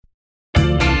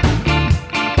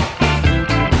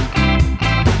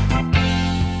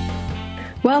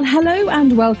Well, hello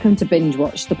and welcome to Binge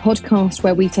Watch, the podcast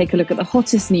where we take a look at the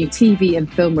hottest new TV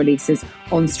and film releases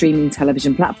on streaming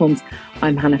television platforms.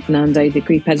 I'm Hannah Fernando, the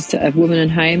group editor of Woman and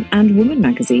Home and Woman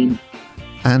magazine.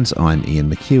 And I'm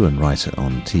Ian McEwan, writer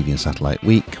on TV and Satellite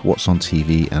Week, What's on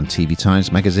TV and TV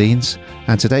Times magazines.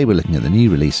 And today we're looking at the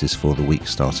new releases for the week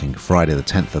starting Friday the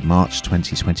 10th of March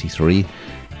 2023,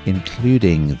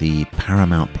 including the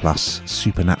Paramount Plus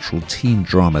supernatural teen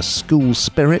drama School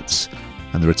Spirits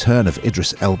and the return of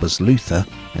Idris Elba's Luther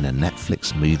in a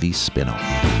Netflix movie spin-off.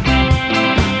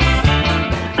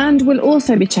 And we'll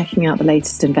also be checking out the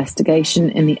latest investigation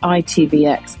in the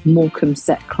ITVX Morecambe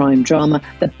set crime drama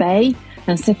The Bay,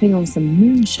 and sipping on some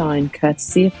moonshine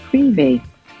courtesy of Privy.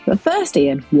 But first,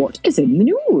 Ian, what is in the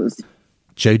news?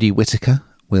 Jodie Whittaker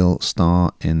will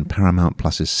star in Paramount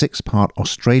Plus's 6-part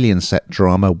Australian set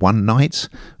drama One Night,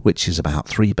 which is about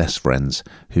three best friends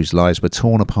whose lives were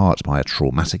torn apart by a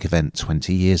traumatic event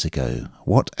 20 years ago.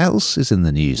 What else is in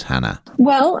the news, Hannah?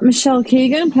 Well, Michelle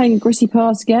Keegan playing a gritty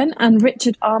part again, and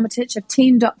Richard Armitage have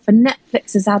teamed up for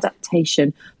Netflix's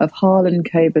adaptation of Harlan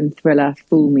Coben thriller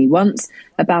Fool Me Once,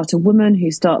 about a woman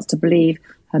who starts to believe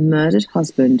her murdered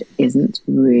husband isn't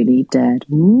really dead.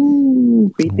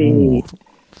 Ooh, creepy. Ooh.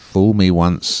 Fool me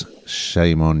once,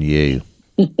 shame on you.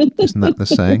 Isn't that the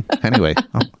saying? Anyway,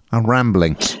 I'm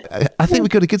rambling. I think we've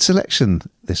got a good selection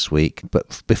this week,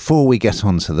 but before we get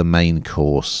on to the main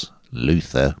course,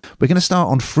 Luther, we're going to start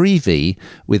on Freevee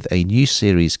with a new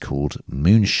series called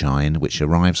Moonshine, which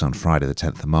arrives on Friday the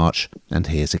 10th of March, and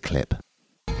here's a clip.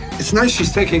 It's nice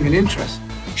she's taking an interest.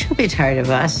 She'll be tired of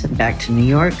us and back to New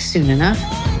York soon enough.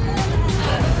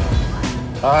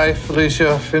 Hi,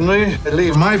 Felicia Finley. I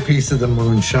leave my piece of the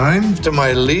moonshine to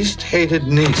my least hated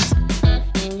niece,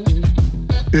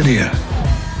 Lydia.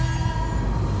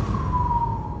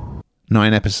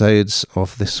 9 episodes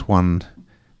of this one.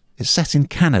 It's set in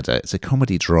Canada. It's a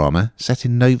comedy drama set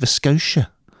in Nova Scotia,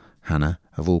 Hannah,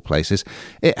 of all places.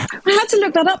 I had to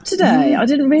look that up today. I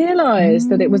didn't realise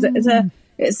that it was.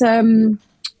 It's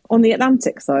on the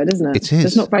Atlantic side, isn't it? It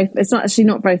is. So it's not actually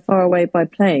not very far away by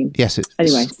plane. Yes, it's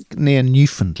anyway. Near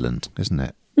Newfoundland, isn't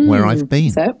it? Where I've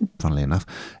been, funnily enough.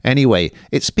 Anyway,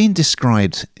 it's been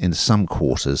described in some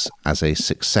quarters as a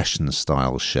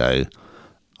Succession-style show.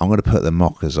 I'm going to put the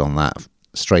mockers on that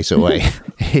straight away.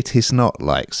 It is not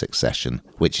like Succession,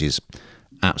 which is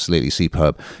absolutely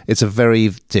superb. It's a very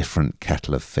different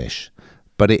kettle of fish,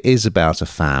 but it is about a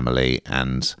family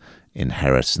and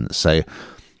inheritance. So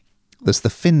there's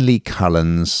the Finley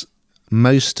Cullens,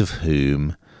 most of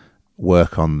whom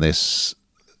work on this.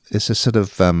 It's a sort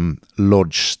of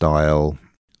lodge-style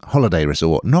holiday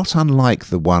resort, not unlike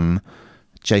the one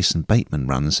Jason Bateman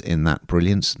runs in that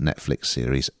brilliant Netflix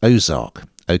series, Ozark.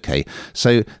 Okay,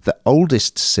 so the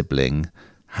oldest sibling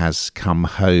has come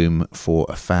home for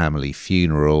a family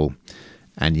funeral,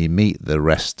 and you meet the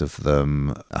rest of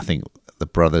them. I think the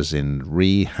brother's in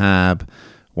rehab.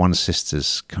 One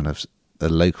sister's kind of a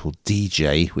local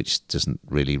DJ, which doesn't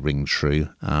really ring true.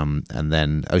 And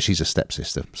then, she's a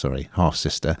stepsister,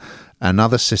 half-sister.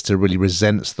 Another sister really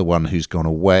resents the one who's gone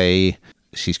away.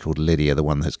 She's called Lydia, the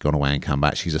one that's gone away and come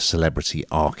back. She's a celebrity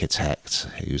architect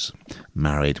who's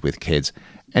married with kids.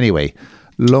 Anyway,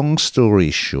 long story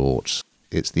short,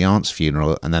 it's the aunt's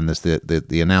funeral, and then there's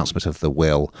the announcement of the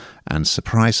will, and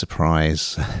surprise,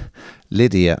 surprise,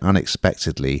 Lydia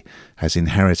unexpectedly has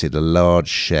inherited a large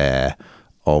share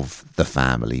of the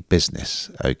family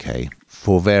business. Okay,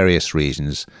 for various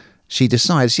reasons, she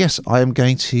decides, yes, I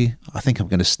think I'm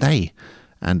going to stay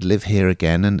and live here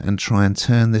again and try and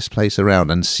turn this place around,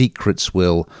 and secrets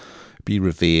will be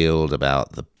revealed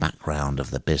about the background of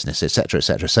the business, etc.,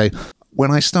 etc. So when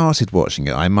I started watching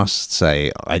it, I must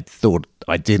say I thought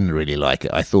I didn't really like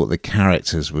it. I thought the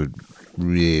characters were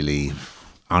really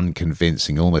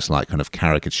unconvincing, almost like kind of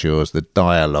caricatures. The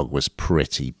dialogue was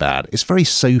pretty bad. It's very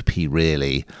soapy,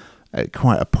 really,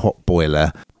 quite a pot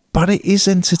boiler, but it is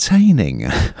entertaining.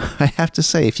 I have to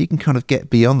say, if you can kind of get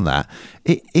beyond that,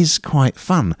 it is quite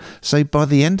fun. So by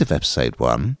the end of episode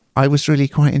 1, I was really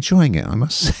quite enjoying it, I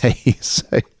must say.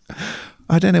 So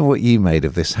I don't know what you made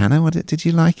of this, Hannah. Did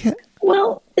you like it?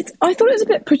 Well, I thought it was a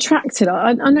bit protracted.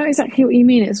 I know exactly what you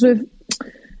mean. It's sort of,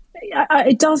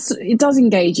 it does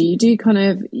engage you.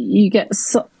 You get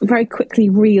very quickly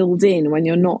reeled in when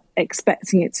you're not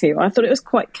expecting it to. I thought it was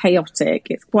quite chaotic.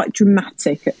 It's quite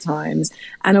dramatic at times,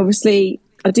 and obviously,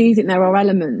 I do think there are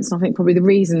elements. I think probably the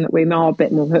reason that we are a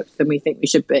bit more hooked than we think we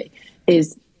should be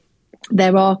is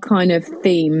there are kind of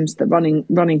themes that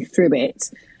running through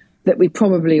it that we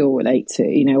probably all relate to,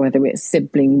 you know, whether it's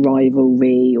sibling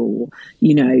rivalry or,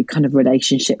 you know, kind of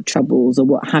relationship troubles or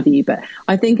what have you. But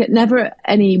I think at never at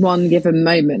any one given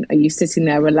moment are you sitting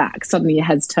there relaxed, suddenly your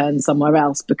head's turned somewhere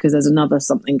else because there's another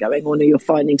something going on or you're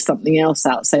finding something else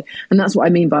out. So, and that's what I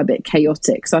mean by a bit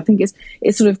chaotic. So I think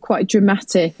it's sort of quite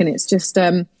dramatic, and it's just,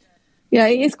 yeah,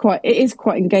 it is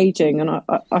quite engaging, and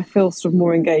I feel sort of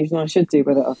more engaged than I should do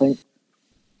with it, I think.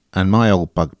 And my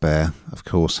old bugbear, of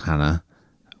course, Hannah,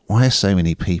 why are so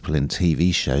many people in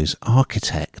TV shows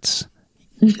architects?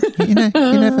 You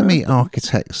never meet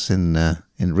architects in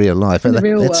real life.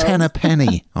 They're 10 a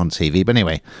penny on TV. But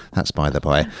anyway, that's by the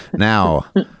by. Now,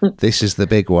 this is the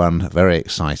big one. Very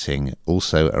exciting.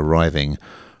 Also arriving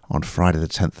on Friday the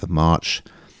 10th of March.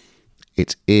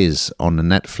 It is on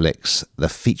Netflix, the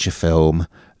feature film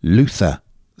Luther,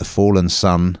 the Fallen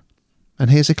Son. And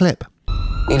here's a clip.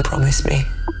 You promised me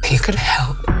you could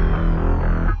help.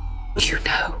 You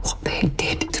know what they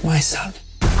did to my son.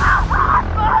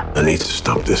 I need to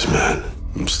stop this man.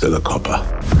 I'm still a copper.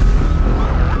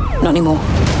 Not anymore.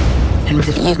 And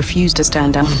if you refuse to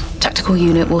stand down, tactical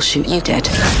unit will shoot you dead.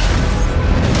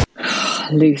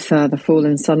 Luther, the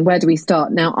Fallen Son. Where do we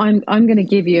start? Now, I'm going to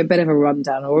give you a bit of a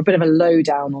rundown or a bit of a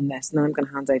lowdown on this, and then I'm going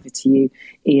to hand over to you,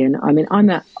 Ian. I mean, I'm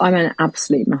an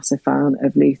absolute massive fan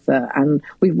of Luther, and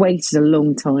we've waited a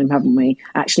long time, haven't we?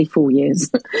 Actually, 4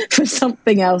 years for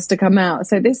something else to come out.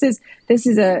 So this is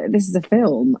a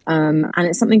film, and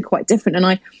it's something quite different.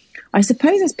 And I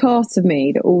suppose there's part of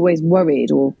me that always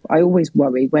worried, or I always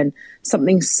worry when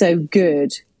something so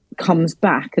good comes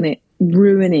back and it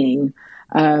ruining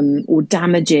or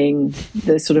damaging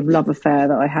the sort of love affair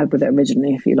that I had with it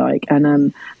originally, if you like.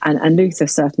 And Luther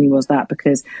certainly was that,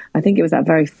 because I think it was that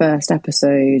very first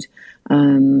episode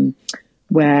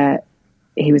where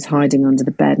he was hiding under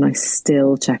the bed, and I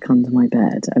still check under my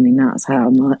bed. I mean, that's how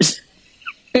much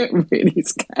it really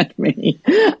scared me.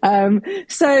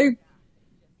 So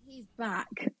he's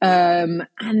back, and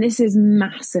this is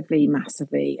massively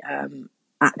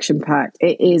action-packed.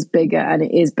 It is bigger and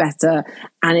it is better,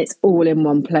 and it's all in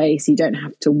one place. You don't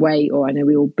have to wait, or I know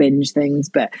we all binge things,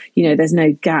 but you know, there's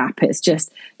no gap. This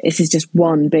is just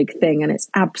one big thing, and it's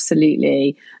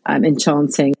absolutely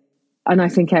enchanting. And I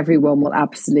think everyone will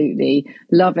absolutely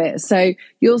love it. So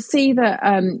you'll see that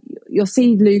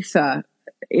Luther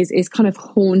is kind of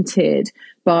haunted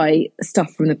by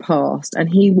stuff from the past, and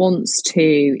he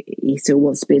still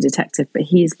wants to be a detective, but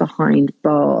he's behind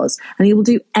bars, and he will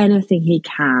do anything he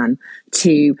can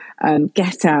to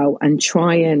get out and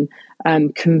try and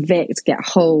get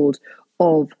hold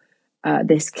of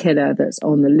this killer that's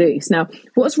on the loose. Now,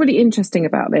 what's really interesting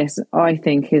about this, I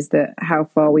think, is that how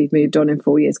far we've moved on in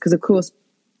 4 years, because of course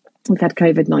we've had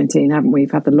COVID-19, haven't we?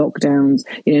 We've had the lockdowns,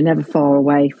 you know, never far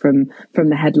away from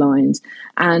the headlines,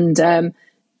 and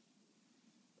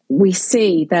we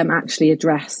see them actually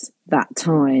address that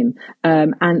time.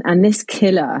 And this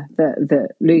killer that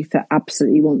Luther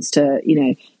absolutely wants to, you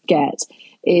know, get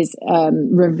is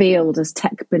revealed as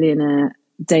tech billionaire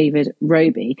David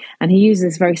Roby. And he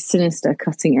uses very sinister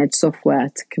cutting-edge software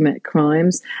to commit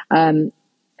crimes. And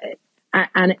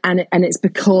it's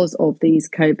because of these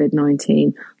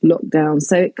COVID-19 lockdowns.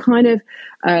 So it kind of...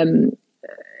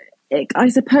 I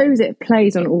suppose it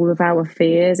plays on all of our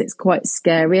fears. It's quite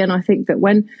scary. And I think that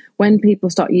when people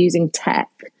start using tech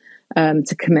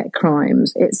to commit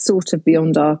crimes, it's sort of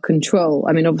beyond our control.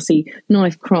 I mean, obviously,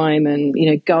 knife crime and,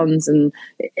 you know, guns, and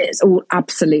it's all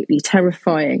absolutely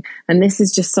terrifying. And this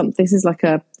is just this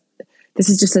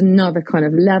is just another kind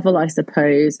of level, I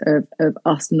suppose, of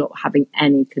us not having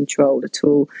any control at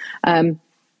all.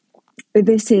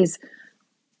 This is,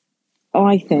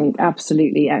 I think,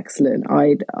 absolutely excellent.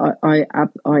 I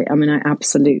mean, I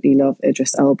absolutely love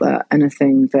Idris Elba.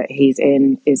 Anything that he's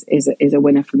in is a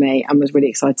winner for me, and was really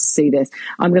excited to see this.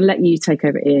 I'm going to let you take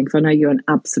over, Ian, because I know you're an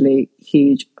absolute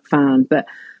huge fan, but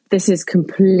this is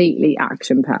completely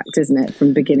action-packed, isn't it,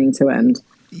 from beginning to end?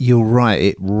 You're right.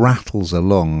 It rattles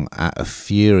along at a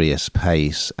furious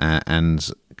pace,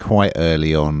 and quite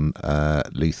early on,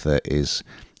 Luther is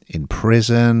in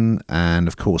prison, and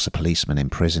of course a policeman in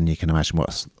prison, you can imagine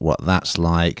what that's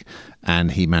like,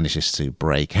 and he manages to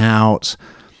break out.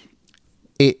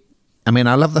 I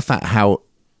love the fact how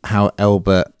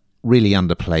Elba really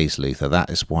underplays Luther. That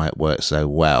is why it works so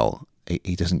well.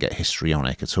 He doesn't get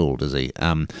histrionic at all, does he?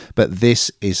 But this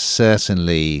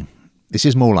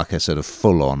is more like a sort of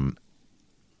full-on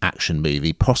action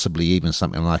movie, possibly even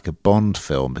something like a Bond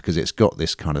film, because it's got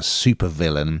this kind of super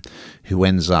villain who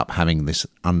ends up having this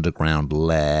underground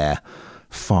lair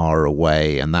far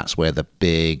away, and that's where the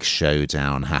big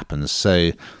showdown happens.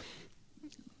 So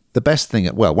the best thing,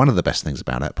 well, one of the best things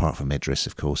about it, apart from Idris,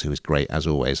 of course, who is great as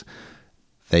always,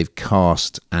 they've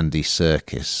cast Andy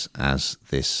Serkis as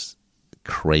this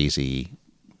crazy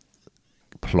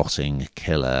plotting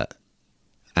killer,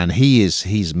 and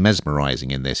he's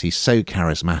mesmerizing in this. He's so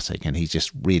charismatic, and he's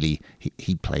just really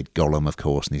he played Gollum, of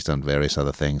course, and he's done various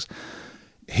other things.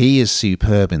 He is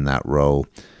superb in that role.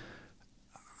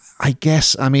 I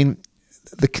guess, I mean,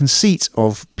 the conceit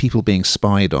of people being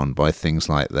spied on by things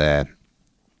like their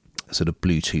sort of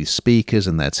Bluetooth speakers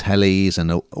and their tellies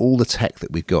and all the tech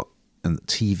that we've got, and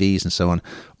TVs and so on,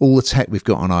 all the tech we've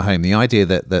got on our home, the idea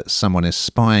that someone is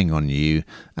spying on you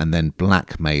and then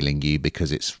blackmailing you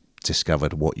because it's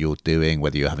discovered what you're doing,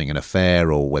 whether you're having an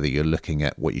affair or whether you're looking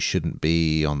at what you shouldn't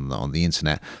be on the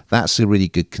internet, that's a really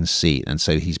good conceit. And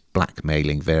so he's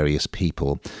blackmailing various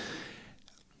people.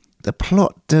 The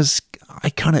plot does,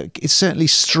 it certainly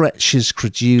stretches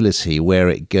credulity where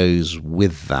it goes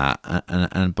with that.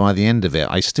 And by the end of it,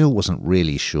 I still wasn't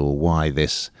really sure why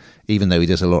this, even though he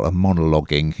does a lot of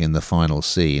monologuing in the final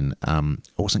scene, I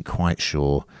wasn't quite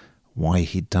sure why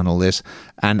he'd done all this.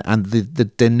 And the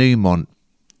denouement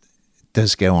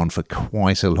does go on for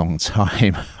quite a long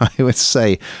time, I would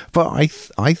say. But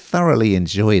I thoroughly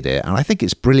enjoyed it, and I think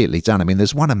it's brilliantly done. I mean,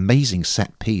 there's one amazing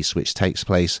set piece which takes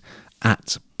place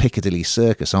at Piccadilly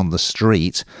Circus on the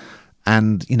street,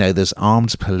 and there's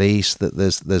armed police. That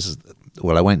there's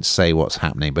well, I won't say what's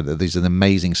happening, but there's an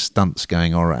amazing stunts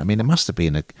going on. I mean, it must have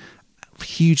been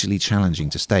hugely challenging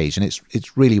to stage, and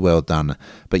it's really well done.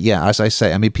 But yeah, as I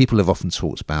say, I mean, people have often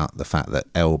talked about the fact that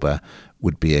Elba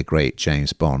would be a great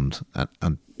James Bond,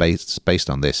 and based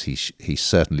on this, he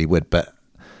certainly would. But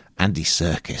Andy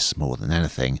Serkis, more than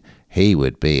anything, he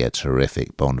would be a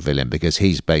terrific Bond villain, because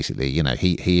he's basically,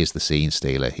 he is the scene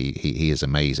stealer. He is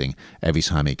amazing. Every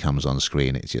time he comes on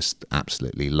screen, it just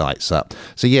absolutely lights up.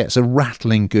 So yeah, it's a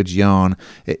rattling good yarn.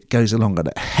 It goes along at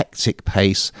a hectic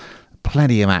pace,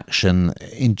 plenty of action,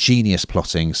 ingenious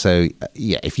plotting. So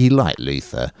yeah, if you like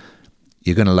Luther,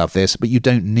 you're going to love this, but you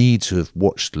don't need to have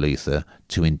watched Luther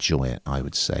to enjoy it, I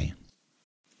would say.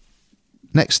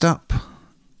 Next up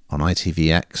on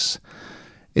ITVX,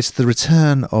 it's the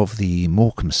return of the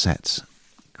Morecambe set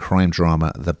crime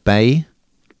drama The Bay,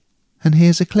 and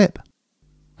here's a clip.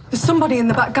 There's somebody in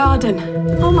the back garden.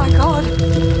 Oh my God.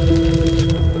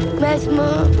 Where's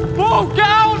Mum? Whoa, get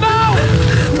out now!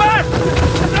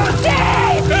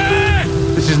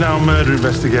 This is now a murder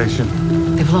investigation.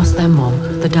 They've lost their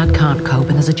mum, the dad can't cope,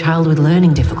 and there's a child with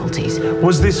learning difficulties.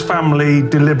 Was this family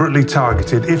deliberately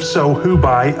targeted? If so, who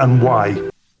by and why?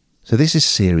 So this is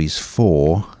series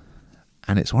 4,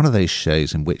 and it's one of those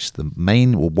shows in which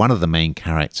one of the main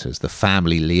characters, the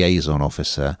family liaison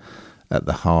officer at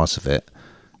the heart of it,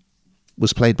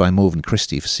 was played by Morven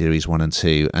Christie for series 1 and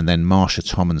 2, and then Marsha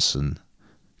Tomlinson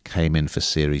came in for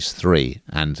series 3,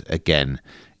 and again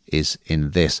is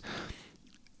in this.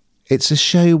 It's a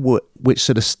show which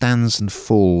sort of stands and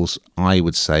falls, I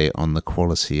would say, on the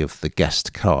quality of the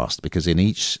guest cast, because in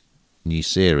each new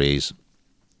series,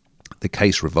 the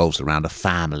case revolves around a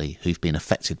family who've been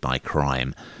affected by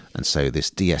crime. And so this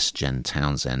DS Jen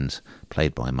Townsend,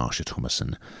 played by Marsha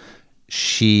Tomlinson,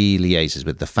 she liaises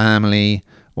with the family,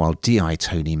 while D.I.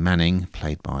 Tony Manning,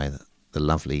 played by the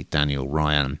lovely Daniel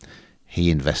Ryan, he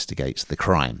investigates the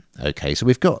crime. Okay, so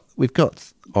we've got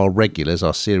our regulars,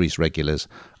 our series regulars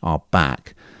are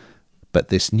back, but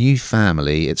this new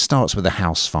family, it starts with a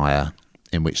house fire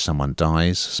in which someone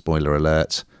dies, spoiler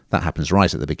alert. That happens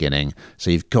right at the beginning.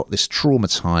 So you've got this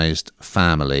traumatized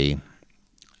family,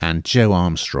 and Joe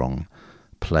Armstrong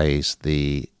plays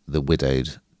the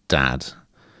widowed dad,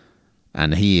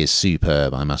 and he is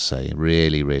superb, I must say,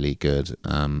 really, really good.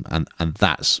 And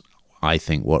that's, I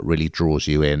think, what really draws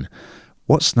you in.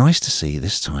 What's nice to see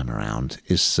this time around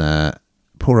is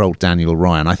poor old Daniel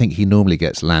Ryan. I think he normally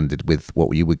gets landed with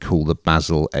what you would call the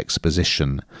Basil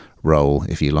exposition role,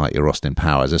 if you like, your Austin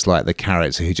Powers. It's like the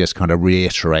character who just kind of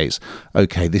reiterates,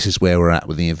 okay, this is where we're at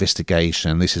with the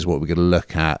investigation, this is what we're going to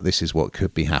look at, this is what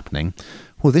could be happening.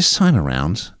 Well, this time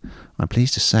around, I'm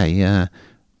pleased to say,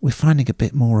 we're finding a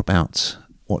bit more about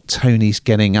what Tony's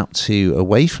getting up to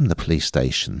away from the police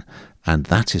station, and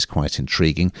that is quite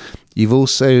intriguing. You've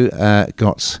also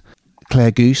got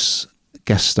Claire Goose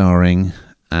guest starring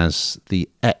as the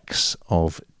ex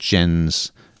of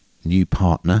Jen's new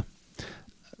partner.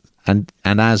 And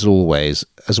as always,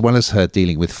 as well as her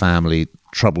dealing with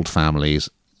troubled families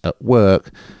at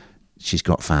work, she's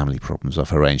got family problems of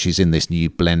her own. She's in this new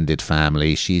blended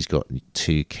family. She's got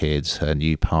 2 kids. Her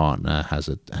new partner has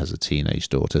a teenage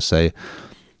daughter. So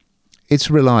it's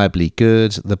reliably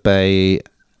good. The Bay,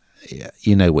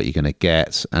 you know what you're going to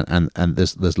get, and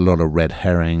there's a lot of red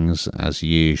herrings as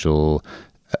usual.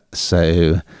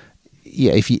 So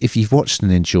yeah, if you've watched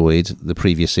and enjoyed the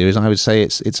previous series, I would say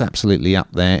it's absolutely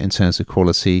up there in terms of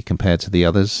quality compared to the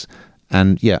others.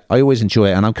 And yeah, I always enjoy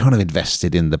it, and I'm kind of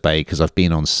invested in the Bay because I've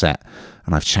been on set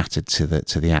and I've chatted to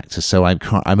the actors, so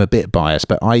I'm a bit biased,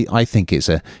 but I think it's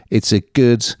a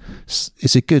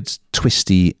good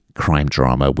twisty crime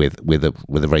drama with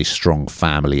a very strong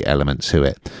family element to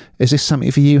it. Is this something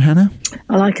for you, Hannah?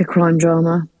 I like a crime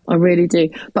drama, I really do,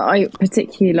 but I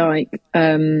particularly like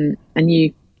and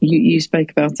you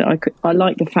spoke about it. I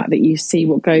like the fact that you see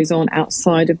what goes on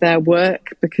outside of their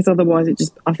work, because otherwise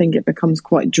I think it becomes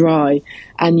quite dry,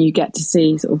 and you get to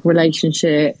see sort of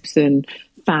relationships and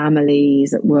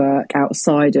families at work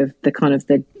outside of the kind of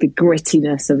the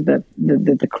grittiness of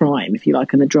the crime, if you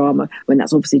like, and the drama, when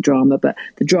that's obviously drama, but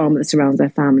the drama that surrounds their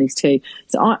families too.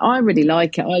 So I really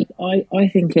like it. I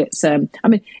think it's I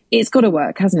mean, it's got to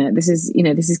work, hasn't it? This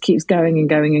is keeps going and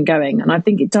going and going, and I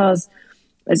think it does,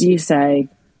 as you say,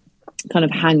 kind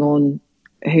of hang on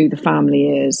who the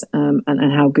family is and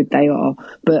how good they are.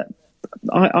 But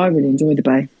I really enjoy the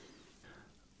Bay.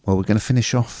 Well, we're going to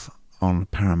finish off on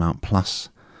Paramount Plus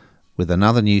with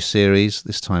another new series.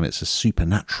 This time it's a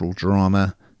supernatural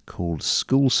drama called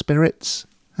School Spirits,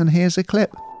 and here's a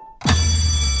clip.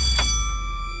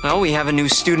 Well, we have a new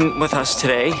student with us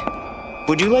today.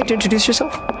 Would you like to introduce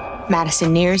yourself?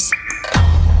 Madison Nears,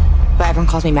 but everyone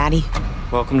calls me Maddie.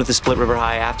 Welcome to the Split River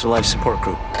High Afterlife Support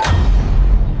Group.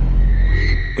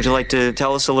 Would you like to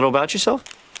tell us a little about yourself?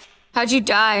 How'd you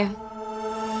die?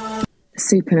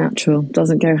 Supernatural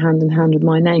doesn't go hand in hand with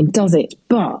my name, does it?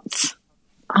 But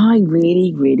I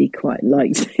really, really quite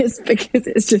liked this because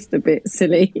it's just a bit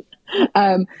silly.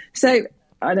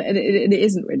 It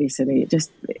isn't really silly.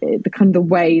 The kind of the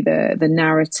way the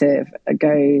narrative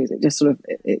goes, it just sort of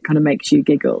it kind of makes you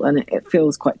giggle, and it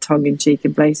feels quite tongue in cheek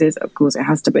in places. Of course, it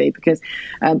has to be because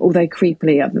although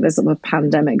creepily, I think there's sort of a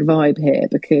pandemic vibe here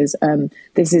because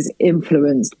this is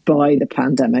influenced by the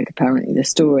pandemic. Apparently, the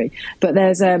story, but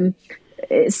there's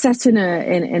it's set in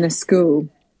a school,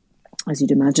 as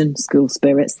you'd imagine, school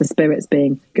spirits. The spirits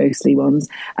being ghostly ones.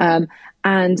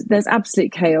 And there's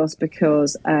absolute chaos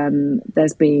because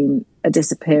there's been a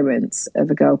disappearance of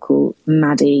a girl called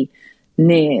Maddie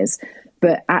Nears,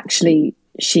 but actually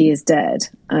she is dead,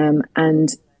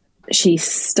 and she's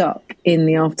stuck in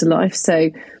the afterlife.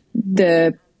 So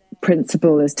the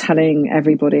principal is telling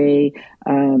everybody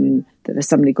that there's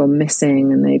somebody gone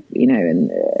missing, and they,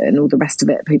 and all the rest of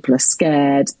it. People are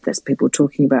scared. There's people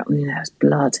talking about, there's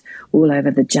blood all over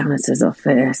the janitor's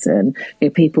office, and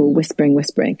people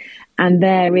whispering. And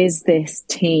there is this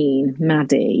teen,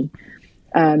 Maddie,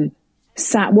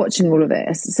 sat watching all of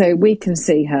this. So we can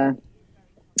see her,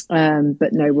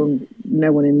 but no one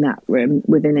in that room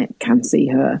within it can see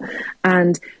her.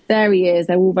 And there he is.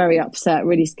 They're all very upset,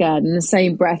 really scared. In the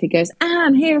same breath, he goes,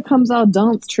 "And here comes our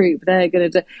dance troupe. They're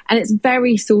going to do." And it's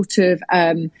very sort of,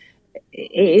 it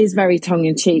is very tongue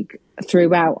in cheek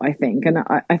throughout, I think. And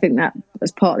I think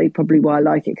that's partly probably why I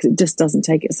like it, because it just doesn't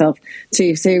take itself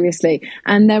too seriously.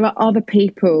 And there are other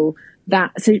people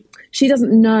so she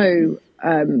doesn't know.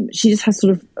 She just has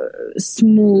sort of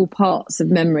small parts of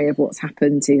memory of what's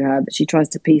happened to her that she tries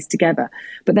to piece together.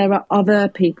 But there are other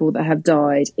people that have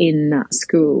died in that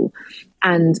school,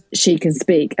 and she can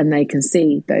speak and they can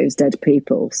see those dead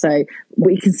people. So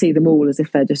we can see them all as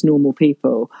if they're just normal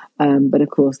people. But of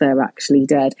course they're actually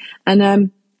dead.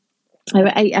 And there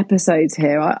are 8 episodes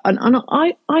here.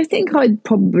 I think I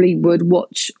probably would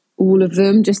watch all of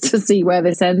them just to see where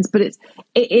this ends, but it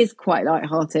is quite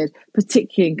lighthearted,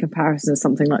 particularly in comparison to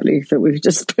something like Luther we've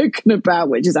just spoken about,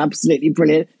 which is absolutely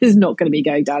brilliant. This is not going to be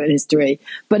going down in history,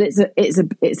 but it's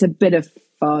a bit of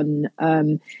fun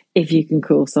if you can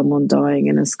call someone dying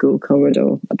in a school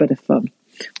corridor a bit of fun.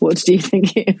 What did you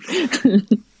think?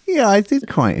 Yeah, I did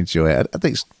quite enjoy it. I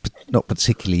think it's not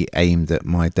particularly aimed at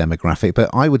my demographic, but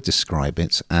I would describe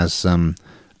it as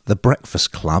The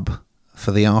Breakfast Club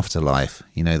for the afterlife.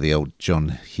 The old John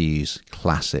Hughes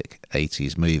classic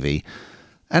 80s movie.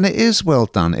 And it is well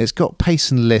done. It's got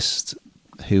Payson List,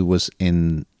 who was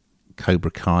in Cobra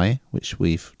Kai, which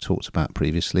we've talked about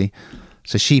previously.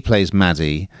 So she plays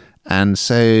Maddie. And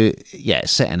so, yeah,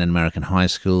 it's set in an American high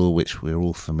school, which we're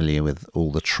all familiar with,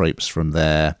 all the tropes from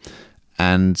there.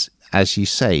 And as you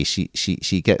say,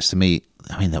 she gets to meet,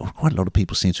 there were quite a lot of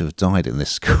people seem to have died in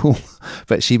this school,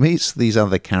 but she meets these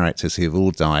other characters who have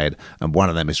all died, and one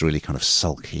of them is really kind of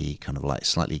sulky, kind of like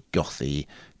slightly gothy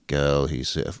girl who's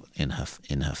sort of in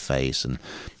her face, and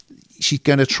she's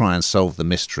going to try and solve the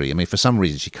mystery. For some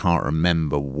reason she can't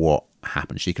remember what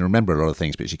happened. She can remember a lot of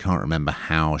things, but she can't remember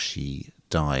how she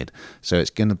died. So it's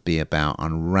going to be about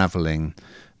unraveling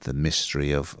the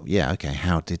mystery of,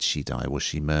 how did she die? Was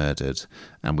she murdered?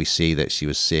 And we see that she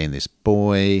was seeing this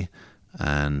boy,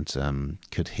 and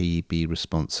could he be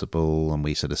responsible? And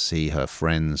we sort of see her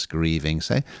friends grieving.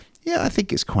 So, I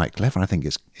think it's quite clever. I think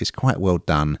it's quite well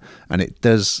done, and it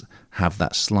does have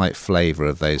that slight flavour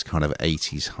of those kind of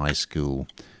 80s high school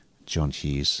John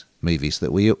Hughes movies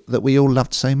that we all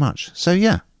loved so much. So,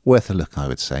 worth a look, I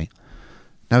would say.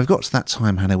 Now, we've got to that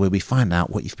time, Hannah, where we find out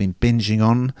what you've been binging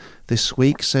on this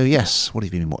week. So, yes, what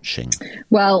have you been watching?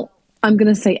 Well, I'm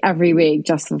going to say every week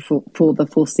just for the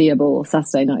foreseeable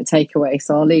Saturday night takeaway.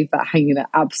 So I'll leave that hanging there.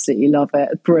 Absolutely love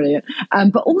it. Brilliant.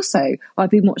 But also, I've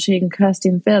been watching Kirsty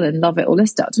and Phil and Love It or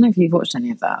List It. I don't know if you've watched any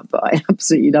of that, but I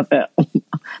absolutely love it.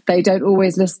 They don't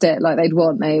always list it like they'd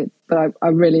want, but I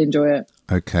really enjoy it.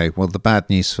 Okay. Well, the bad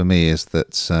news for me is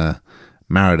that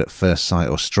Married at First Sight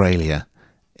Australia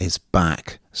is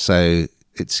back. So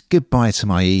it's goodbye to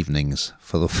my evenings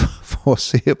for the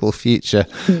foreseeable future.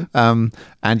 And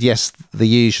yes, the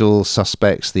usual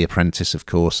suspects, The Apprentice, of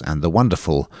course, and the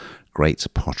wonderful Great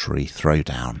Pottery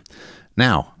Throwdown.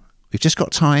 Now, we've just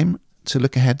got time to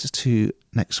look ahead to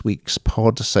next week's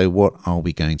pod. So what are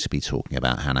we going to be talking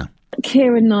about, Hannah?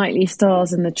 Keira Knightley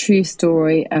stars in the true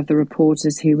story of the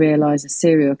reporters who realise a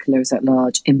serial killer is at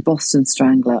large in Boston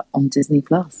Strangler on Disney+.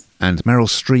 And Meryl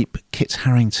Streep, Kit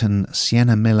Harington,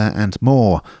 Sienna Miller and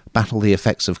more battle the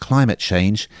effects of climate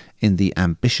change in the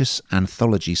ambitious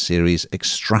anthology series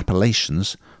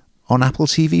Extrapolations on Apple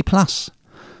TV+.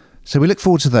 So we look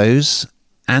forward to those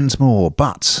and more,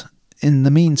 but in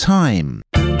the meantime,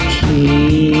 keep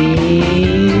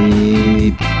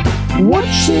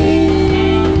watching.